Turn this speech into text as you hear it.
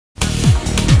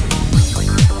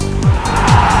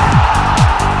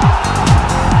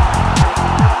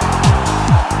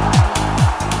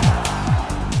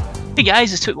Hey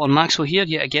guys, it's TEW2016 here,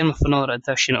 yet again with another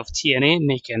edition of TNA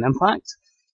Making an Impact.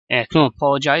 I can only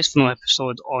apologise for no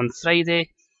episode on Friday.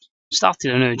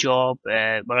 Started a new job,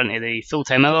 we're into the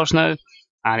full-time hours now,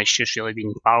 and it's just really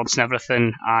been balancing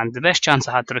everything. And the best chance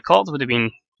I had to record would have been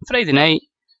Friday night,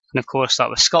 and of course that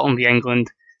was Scotland v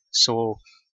England, so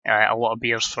a lot of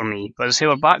beers for me. But as I say,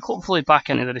 we're back, hopefully back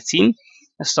into the routine.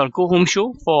 It's our go-home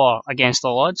show for Against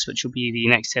All Odds, which will be the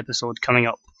next episode coming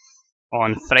up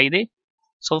on Friday.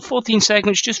 So 14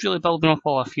 segments, just really building up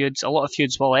all our feuds. A lot of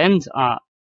feuds will end at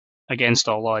Against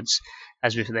All Odds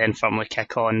as we then firmly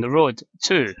kick on the road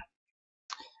to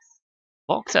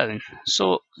lockdown.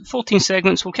 So 14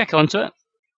 segments, we'll kick on to it,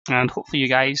 and hopefully you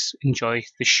guys enjoy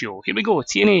the show. Here we go,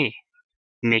 TNA,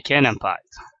 Making an Impact.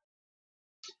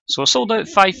 So sold out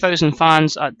 5,000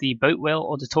 fans at the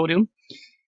Boutwell Auditorium.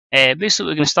 Basically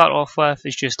what we're going to start off with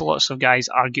is just lots of guys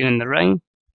arguing in the ring.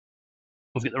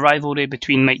 We've got the rivalry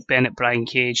between Mike Bennett, Brian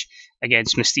Cage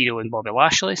against Mysterio and Bobby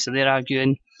Lashley, so they're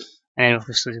arguing. And then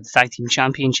obviously the Tag Team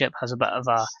Championship has a bit of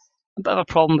a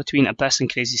problem between Abyss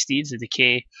and Crazy Steve, the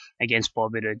Decay, against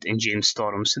Bobby Roode and James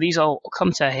Storm. So these all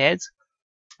come to a head.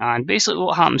 And basically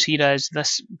what happens here is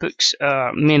this books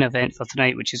our main event for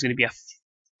tonight, which is going to be a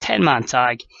 10-man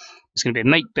tag. It's going to be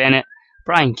Mike Bennett,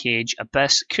 Brian Cage,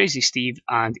 Abyss, Crazy Steve,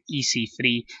 and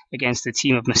EC3 against the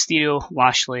team of Mysterio,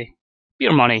 Lashley,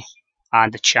 Beer Money,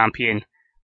 and the champion,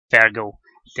 Virgil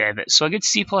Devitt. So a good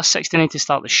C+69 to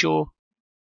start the show.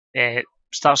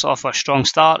 Starts off with a strong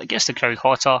start, it gets the crowd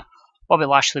hotter. Bobby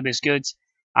Lashley was good,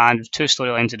 and two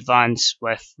storylines advance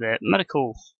with the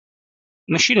Miracle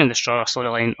Machine and Destroyer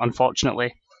storyline,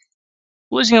 unfortunately,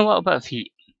 losing a little bit of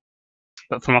heat.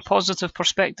 But from a positive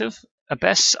perspective,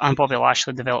 Abyss and Bobby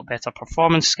Lashley develop better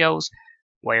performance skills,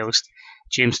 whilst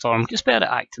James Storm gets better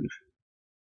at acting.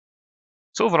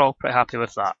 So overall, pretty happy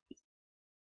with that.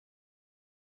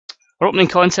 Our opening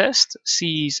contest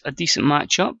sees a decent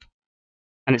matchup,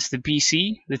 and it's the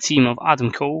BC, the team of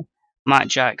Adam Cole, Matt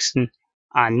Jackson,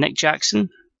 and Nick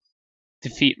Jackson,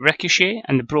 defeat Ricochet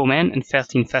and the Bro Men in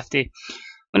 1350,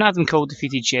 when Adam Cole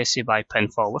defeated Jesse by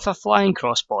pinfall with a flying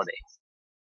crossbody.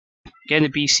 Again, the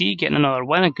BC getting another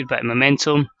win, a good bit of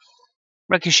momentum.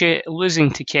 Ricochet losing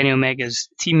to Kenny Omega's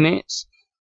teammates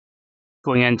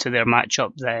going into their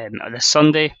matchup this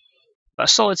Sunday. But a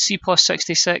solid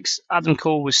C+66. Adam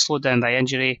Cole was slowed down by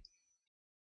injury.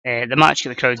 The match got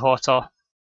the crowd hotter.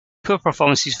 Poor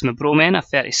performances from the Bro Men, a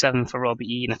 37 for Robbie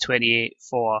E and a 28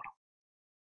 for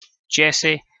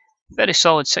Jesse. Very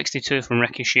solid 62 from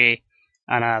Ricochet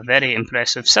and a very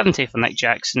impressive 70 for Nick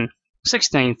Jackson.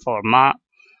 69 for Matt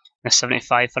and a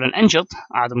 75 for an injured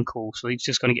Adam Cole. So he's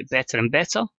just going to get better and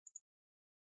better.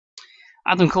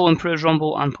 Adam Cole improves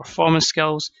Rumble and performance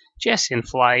skills. Jesse in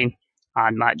flying.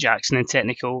 And Matt Jackson in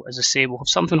technical. As I say, we'll have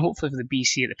something hopefully for the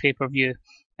BC at the pay-per-view,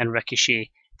 and Ricochet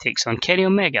takes on Kenny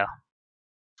Omega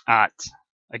at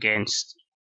Against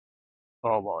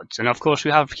All Odds. And of course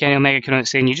we have Kenny Omega coming out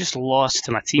saying, "You just lost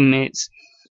to my teammates.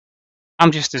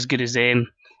 I'm just as good as them,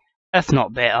 if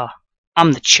not better.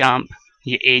 I'm the champ.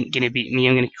 You ain't going to beat me.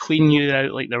 I'm going to clean you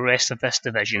out like the rest of this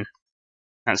division."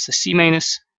 That's the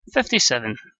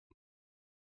C-57.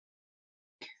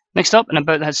 Next up, and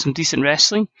about that had some decent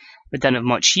wrestling, but didn't have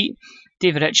much heat.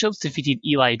 David Richards defeated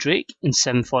Eli Drake in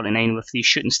 7:49 with the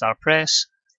Shooting Star Press.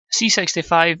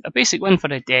 C65, a basic win for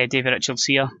David Richards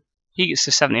here. He gets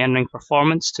the 70 in-ring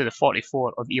performance to the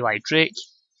 44 of Eli Drake.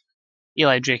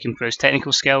 Eli Drake improves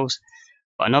technical skills,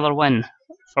 but another win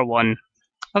for one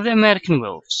of the American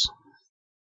Wolves.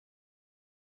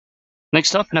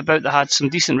 Next up, and about that had some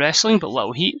decent wrestling, but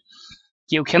little heat.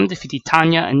 Gail Kim defeated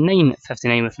Tanya in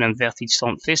 9:59 with an inverted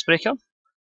stomp facebreaker.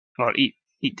 Or eat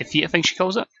defeat, I think she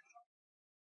calls it.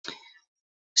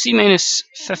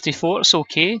 C-54, it's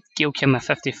okay. Gail Kim with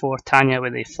 54, Tanya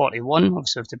with a 41.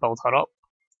 Obviously, we have to build her up.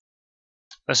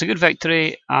 But it's a good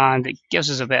victory, and it gives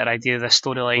us a better idea of this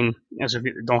storyline as we've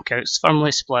got the knockouts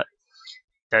firmly split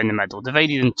down the middle,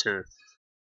 divided in two.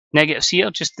 Negatives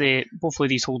here, just both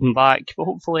ladies holding back, but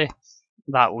hopefully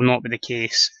that will not be the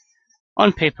case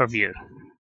on pay-per-view.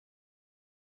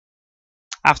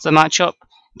 After the matchup,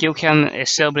 Gail Kim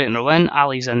is celebrating her win,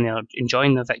 Ali's in there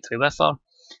enjoying the victory with her,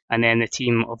 and then the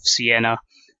team of Sienna,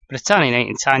 Britannia Knight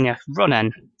and Tanya run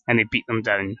in and they beat them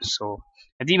down. So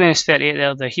a D-38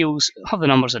 there, the heels have the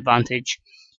numbers advantage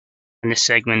in this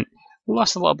segment. We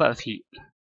lost a little bit of heat.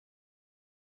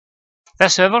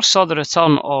 This, however, saw the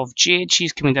return of Jade.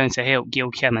 She's coming down to help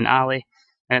Gail Kim and Ali,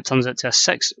 and it turns out to a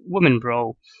 6-woman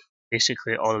brawl,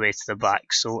 basically all the way to the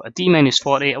back. So a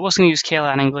D-40. I was going to use Kelly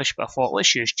in English, but I thought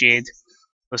let's use Jade.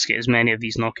 Let's get as many of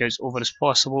these knockouts over as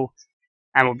possible.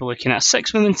 And we'll be looking at a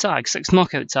 6-woman tag, 6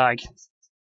 knockout tag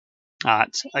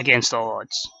at Against All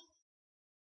Odds.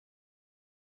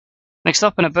 Next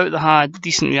up, and about that had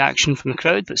decent reaction from the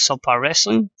crowd, but subpar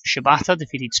wrestling. Shibata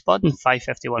defeated Spud in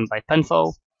 5:51 by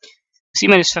pinfall.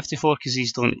 C-54 because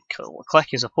these don't click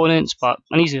his opponents, but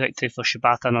an easy victory for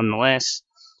Shibata nonetheless.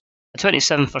 A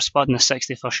 27 for Spud and a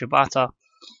 60 for Shibata.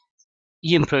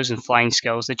 He improves in flying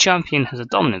skills. The champion has a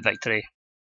dominant victory,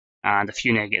 and a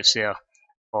few negatives there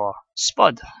for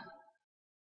Spud.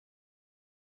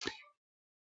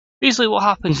 Basically what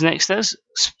happens next is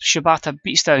Shibata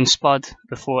beats down Spud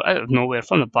before, out of nowhere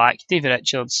from the back, Davey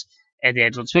Richards, Eddie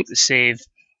Edwards make the save.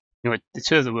 The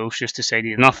two of the Wolves just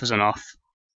decided enough is enough.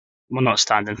 We're not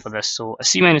standing for this. So a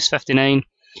C-59.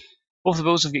 Both the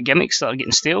Wolves have got gimmicks that are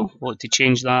getting stale. We'll look to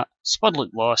change that. Spud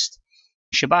looked lost.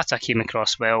 Shibata came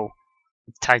across well.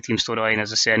 The tag team storyline,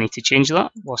 as I say, I need to change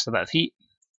that. Lost a bit of heat.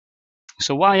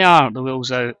 So why are the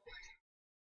Wolves out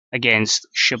against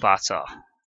Shibata?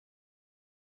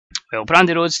 Well,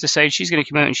 Brandy Rhodes decides she's going to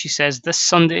come out and she says this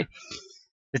Sunday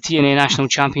the TNA National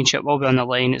Championship will be on the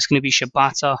line. It's going to be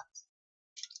Shibata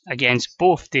against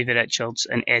both Davey Richards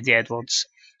and Eddie Edwards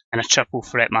in a triple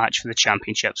threat match for the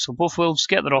championship. So both Wolves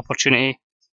get their opportunity,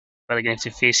 but they're going to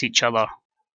have to face each other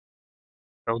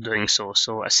while doing so.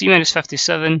 So a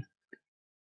C-57,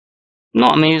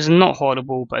 not amazing, not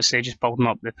horrible, but I say just building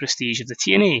up the prestige of the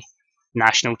TNA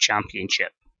National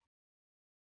Championship.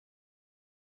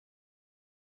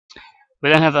 We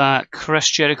then have a Chris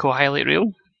Jericho highlight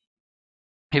reel.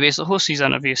 He basically hosts his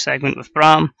interview segment with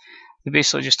Bram. They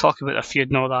basically just talk about their feud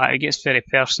and all that. It gets very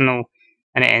personal,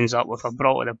 and it ends up with a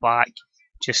brawl at the back.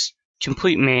 Just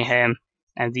complete mayhem,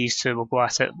 and these two will go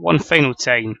at it one final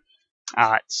time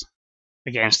at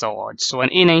Against All Odds. So an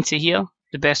A90 here,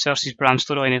 the Best versus Bram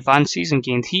storyline advances and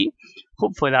gained heat.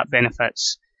 Hopefully that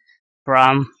benefits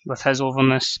Bram with his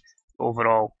overness.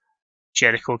 Overall,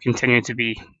 Jericho continuing to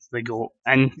be the GOAT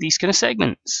in these kind of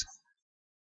segments.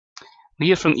 We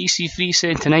hear from EC3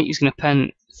 saying tonight he's going to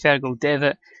pin Fergal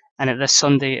Devitt, and at this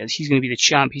Sunday he's going to be the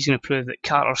champ. He's going to prove that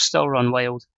Carter still run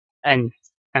wild in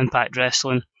Impact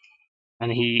Wrestling,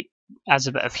 and he adds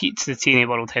a bit of heat to the TNA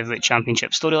World Heavyweight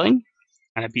Championship storyline,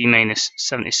 and a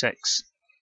B-76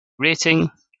 rating.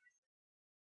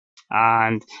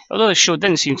 And although the show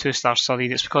didn't seem 2-star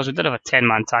studied, it's because we did have a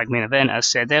 10-man tag main event, as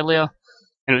said earlier,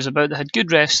 and it was about that had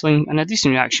good wrestling and a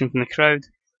decent reaction from the crowd.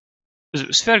 It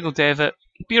was Fergal Devitt,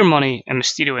 Beer Money, and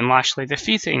Mysterio and Lashley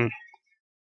defeating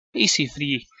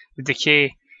EC3 with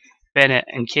Decay, Bennett,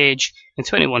 and Cage in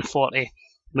 21:40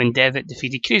 when Devitt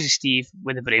defeated Crazy Steve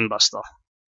with a Brainbuster.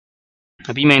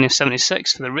 A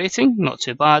B-76 for the rating, not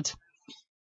too bad.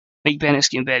 Mike Bennett's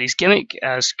getting better his gimmick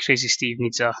as Crazy Steve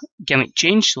needs a gimmick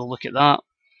change, so we'll look at that.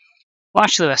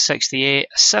 Lashley with a 68,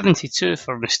 a 72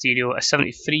 for Mysterio, a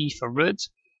 73 for Rude,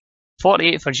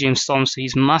 48 for James Storm, so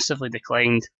he's massively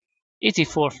declined,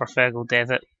 84 for Fergal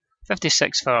Devitt,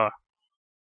 56 for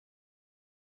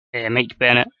Mike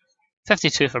Bennett,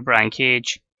 52 for Brian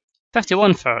Cage,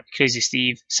 51 for Crazy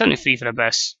Steve, 73 for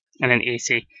Abyss, and then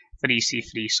 80 for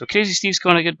EC3. So Crazy Steve's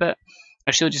gone a good bit.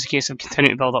 It's really just a case of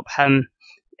continuing to build up him,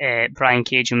 Brian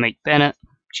Cage and Mike Bennett.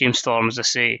 James Storm, as I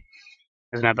say,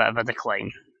 is in a bit of a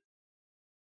decline.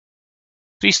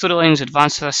 3 storylines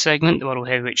advance for this segment. The World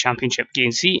Heavyweight Championship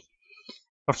gains heat.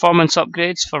 Performance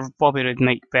upgrades for Bobby Roode,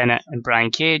 Mike Bennett and Brian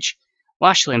Cage.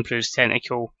 Lashley improves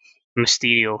technical.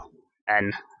 Mysterio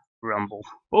in Rumble.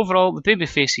 Overall, the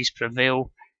babyfaces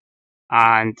prevail,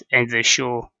 and end of the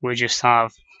show we just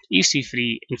have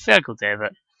EC3 and Fergal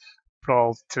Devitt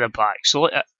brawl to the back. So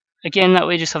again, that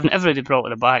way just having everybody brawl to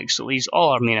the back, so it leaves all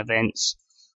our main events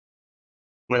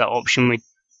with that option. We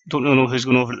don't really know who's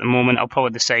going over at the moment. I'll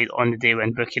probably decide on the day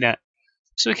when booking it,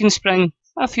 so we can spring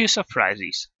a few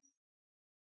surprises.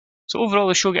 So overall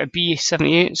the show got a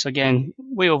B78, so again,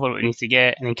 way over what we need to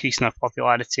get, and increasing our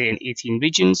popularity in 18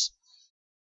 regions.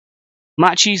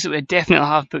 Matches that we definitely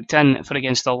have booked in for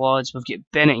Against All Odds, we've got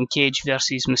Bennett and Cage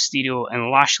versus Mysterio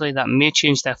and Lashley. That may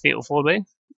change to a Fatal 4-Way.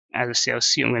 As I say, I'll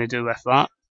see what I'm going to do with that.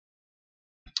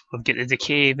 We've got the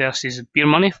Decay versus Beer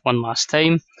Money one last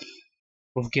time.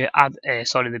 We've got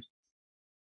the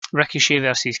Ricochet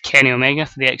versus Kenny Omega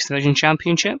for the X Division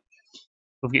Championship.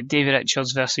 We've got Davey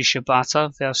Richards versus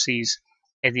Shibata versus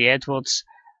Eddie Edwards.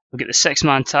 We've got the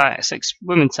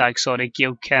six-women tag,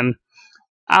 Gail Kim,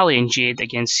 Ali and Jade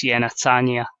against Sienna,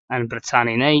 Tanya and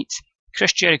Brittany Knight.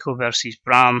 Chris Jericho versus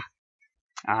Bram.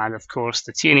 And of course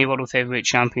the TNA World Heavyweight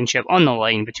Championship on the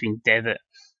line between Devitt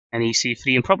and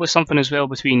EC3, and probably something as well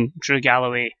between Drew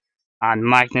Galloway and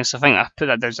Magnus. I think I put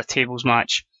that down as a tables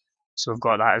match, so we've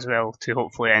got that as well to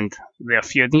hopefully end their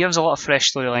feud and give us a lot of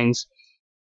fresh storylines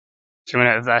coming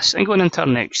out of this and going into our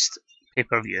next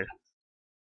pay-per-view.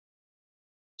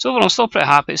 So overall, I'm still pretty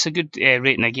happy. It's a good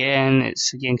rating again.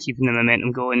 It's again keeping the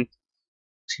momentum going.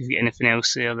 See if we get anything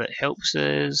else there that helps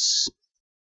us.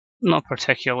 Not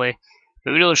particularly,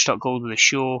 but we really struck gold with the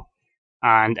show.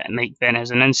 And Mike Ben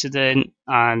has an incident,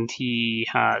 and he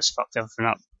has fucked everything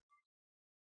up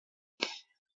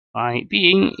by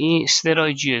being a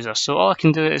steroid user. So all I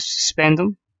can do is suspend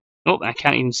him. Nope, I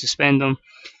can't even suspend him.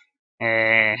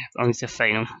 I'll need to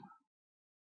fine him.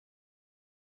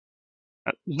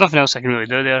 There's nothing else I can really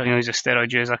do there. You know, he's a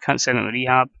steroid user. I can't send him to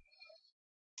rehab.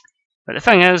 But the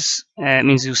thing is, it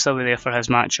means he'll still be there for his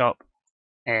matchup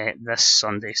this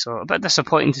Sunday. So a bit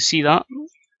disappointing to see that.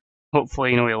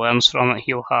 Hopefully, you know, he learns from it.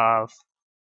 He'll have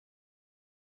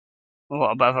a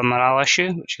little bit of a morale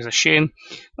issue, which is a shame.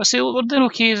 But say, look, we're doing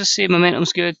okay, as I say.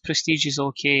 Momentum's good, prestige is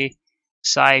okay,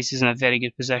 size is in a very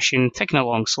good position, ticking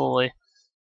along slowly,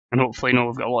 and hopefully, you know,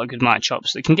 we've got a lot of good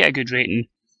matchups that can get a good rating.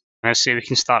 And I say we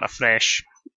can start afresh,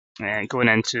 going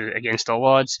into against all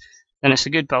odds. Then it's a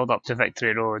good build up to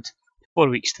Victory Road, 4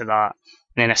 weeks to that,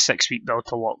 and then a 6-week build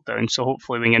to lockdown. So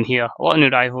hopefully we can hear a lot of new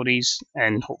rivalries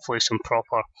and hopefully some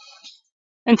proper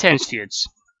intense feuds.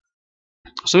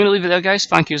 So I'm going to leave it there, guys.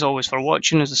 Thank you as always for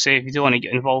watching. As I say, if you do want to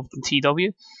get involved in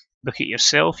TW, look at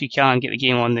yourself. You can get the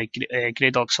game on the Grey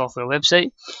Dog Software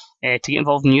website. To get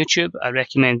involved in YouTube, I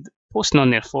recommend posting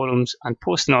on their forums and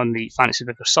posting on the Fantasy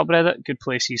Booker subreddit. Good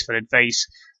places for advice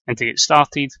and to get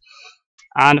started.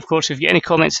 And of course, if you get any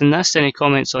comments in this, any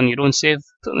comments on your own save,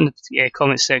 put them in the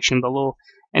comments section below.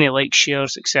 Any likes,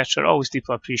 shares, etc. always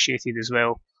deeply appreciated as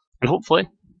well. And hopefully,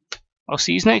 I'll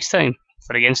see you next time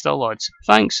for Against All Odds.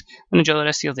 Thanks, and enjoy the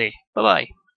rest of your day. Bye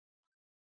bye.